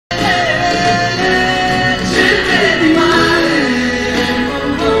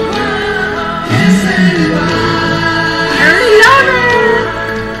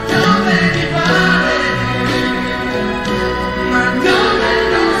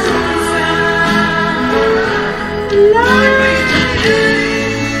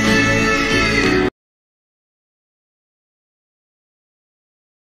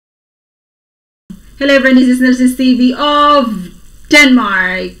Hello everyone, this is NielsensTv of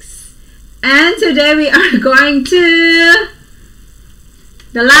Denmark, and today we are going to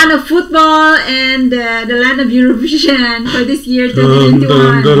the land of football and the land of Eurovision for this year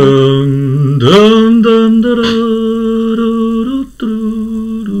 2021.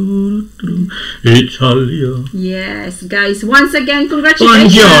 Italia. Yes, guys. Once again,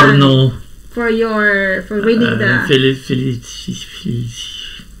 congratulations. Buongiorno. For winning the.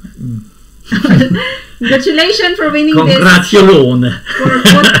 Congratulations for winning Congratulone.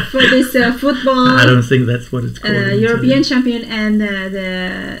 for this football. I don't think that's what it's called. European champion and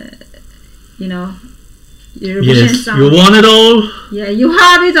the Eurovision song. You won it all. Yeah, you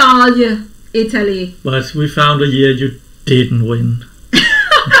have it all, Italy. But we found a year you didn't win.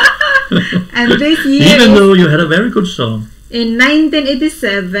 And this year, even though you had a very good song. In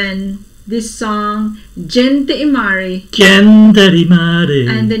 1987, this song Gente, mare. Gente, mare.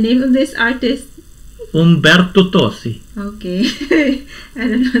 And the name of this artist? Umberto Tozzi. Okay. I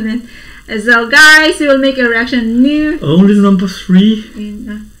don't know that. So guys, we will make a reaction new. Only number 3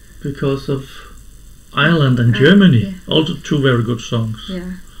 because of Ireland and Germany. Yeah. Also 2 very good songs.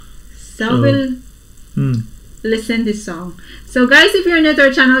 Yeah. So we'll listen this song. So guys, if you're new to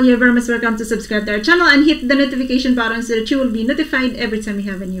our channel, you're very much welcome to subscribe to our channel and hit the notification button so that you will be notified every time we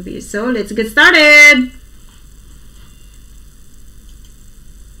have a new video. So let's get started.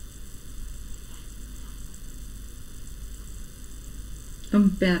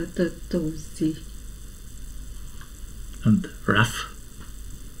 Umberto Tozzi. And Raph.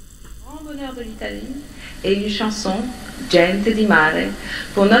 Grand bonheur de l'Italie et une chanson, Gente di mare,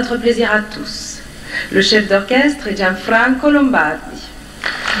 pour notre plaisir à tous. Le chef d'orchestre est Gianfranco Lombardi.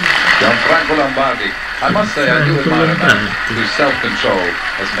 Gianfranco Lombardi. I must say I do admire a man whose self-control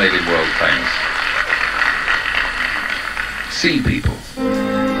has made him world famous. Sea people.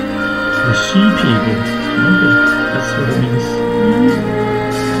 The sea people. Okay, that's what it means.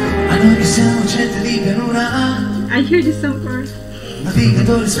 I hear this song first.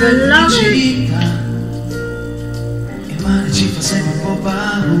 I love it. Il mare ci fa sempre un po'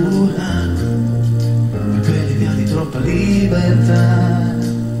 paura, per l'idea di troppa libertà.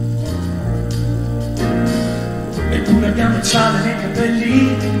 Eppure abbiamo il sale nei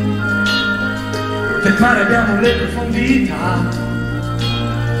capelli, del mare abbiamo le profondità,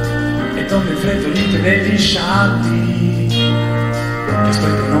 e donne in freddo lite negli scialli, che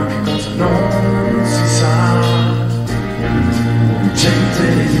aspettano che cosa non si sa. Gente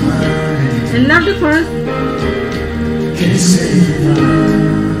di mare, I love the chorus. che se ne va,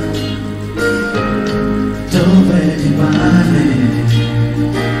 dove mi pare,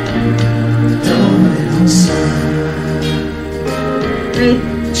 dove non sa.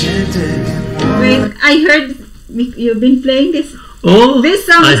 Wait, I heard you've been playing this. Oh, this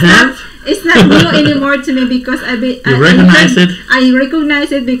song I have. It's not new anymore to me because I recognize it? I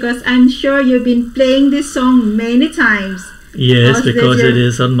recognize it because I'm sure you've been playing this song many times. Yes, because it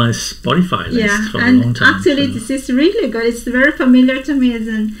is on my Spotify list for a long time. Actually, this is really good. It's very familiar to me,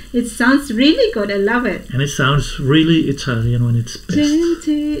 and it sounds really good. I love it. And it sounds really Italian when it's best.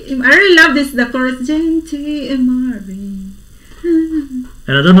 Gente, I really love this. The chorus, Gente, mare.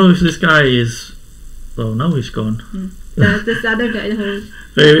 And I don't know if this guy is. Oh, now he's gone. This other guy.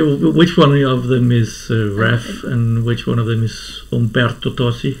 Which one of them is Raph and which one of them is Umberto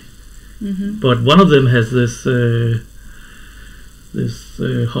Tozzi? But one of them has this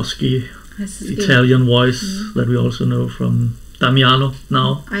husky Italian voice that we also know from Damiano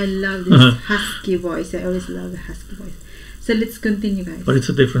now. I love this husky voice. I always love the husky voice. So let's continue, guys. But it's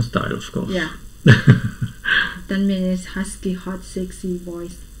a different style, of course. Yeah. That means husky, hot, sexy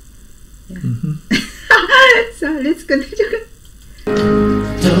voice. Yeah. So let's continue.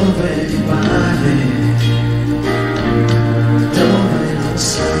 Dove mi pare, dove non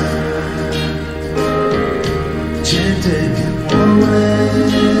sa, gente che muore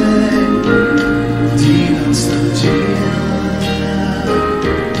di nostalgia,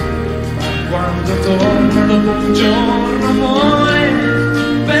 ma quando torna dopo un giorno muore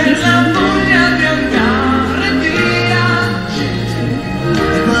per la voglia di andare via.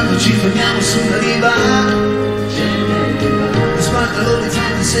 E quando ci fermiamo sulla riva,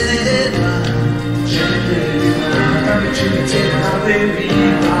 l'orizzonte se ne va, gente di mare, ci mette la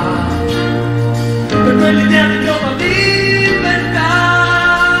deriva, per quell'idea di nuova libertà.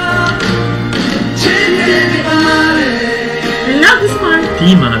 Gente di mare, I love this part.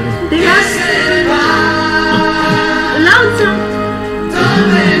 Di mare. che se ne va, Loud song.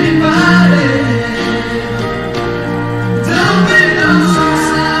 dove mi pare, dove non so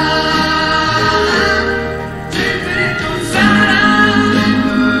sa. Gente non sarà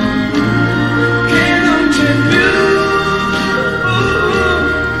che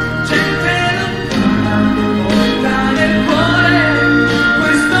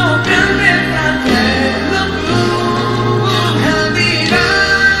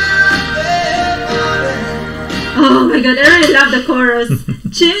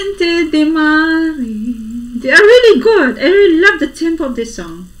Gente di mare. They are really good. I really love the tempo of this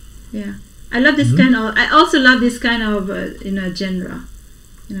song. Yeah, I love this kind of. I also love this kind of genre.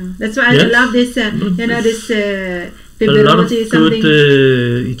 You know, that's why I love this. You know, this a lot of something.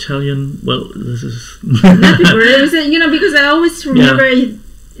 good Italian. Well, this is Not you know, because I always remember.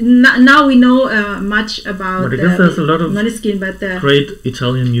 Now we know much about. But I guess there's a lot of Måneskin, but great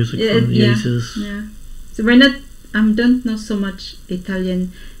Italian music from the 80s. Yeah. So we're not. Don't know so much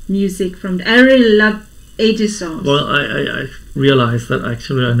Italian music from. I really love 80s songs. Well, I realized that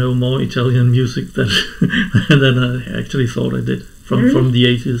actually I know more Italian music than than I actually thought I did from the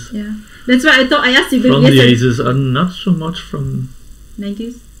 80s. Yeah, that's why I thought I asked you. From the 80s, and not so much from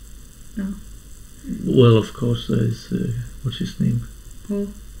 90s. No. Well, of course, there's what's his name? Oh,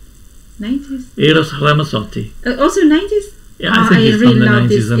 90s. Eros Ramazzotti. Also 90s. Yeah, I think he's really from the love 90s.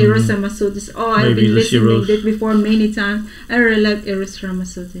 this Eros Ramazzotti. Oh, I've been listening to it before many times. I really love Eros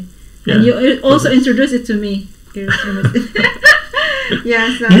Ramazzotti. Yeah. And you also introduced it to me, Eros Ramazzotti.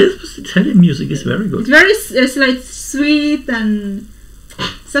 Yeah, so yes, Italian music is very good. It's very, it's like sweet and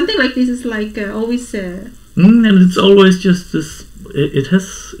something like this is like always. And it's always just this.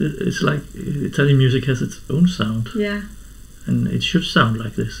 It's like Italian music has its own sound. Yeah. And it should sound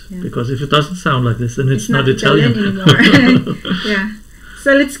like this, because if it doesn't sound like this, then it's not Italian anymore. Yeah.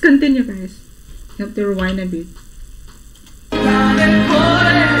 So let's continue, guys. You have to rewind a bit.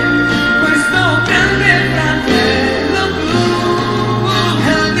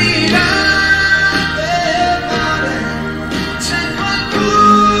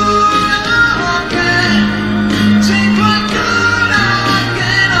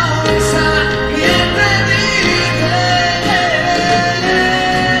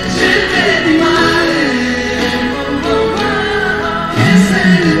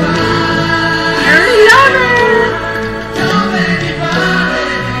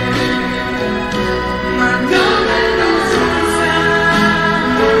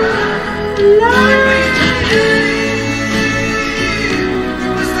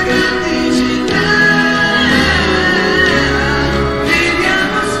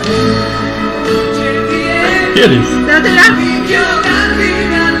 It is.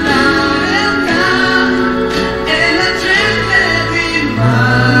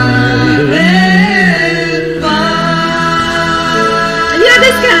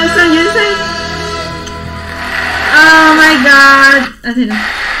 This kind of song, you say? Oh my god! I don't know.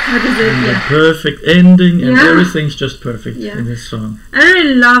 What is it? The perfect ending and everything's just perfect in this song. I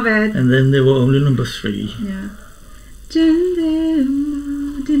really love it. And then they were only number 3. Yeah. Gente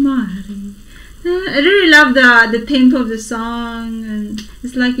di mare. I really love the tempo of the song, and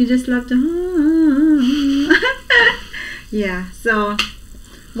it's like you just love to. Yeah. So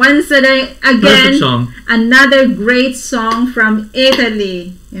once again, another great song from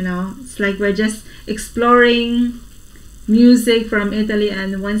Italy. You know, it's like we're just exploring music from Italy,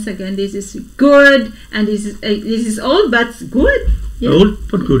 and once again, this is good, and this is old but good. Yeah. Old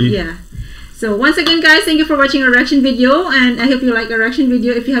but good. Yeah. So once again, guys, thank you for watching our reaction video, and I hope you like our reaction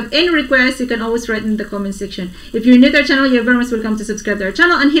video. If you have any requests, you can always write in the comment section. If you're new to our channel, you're very much welcome to subscribe to our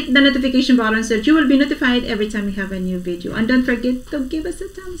channel and hit the notification button so that you will be notified every time we have a new video. And don't forget to give us a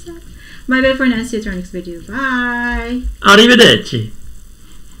thumbs up. Bye bye for now. See you to our next video. Bye. Arrivederci.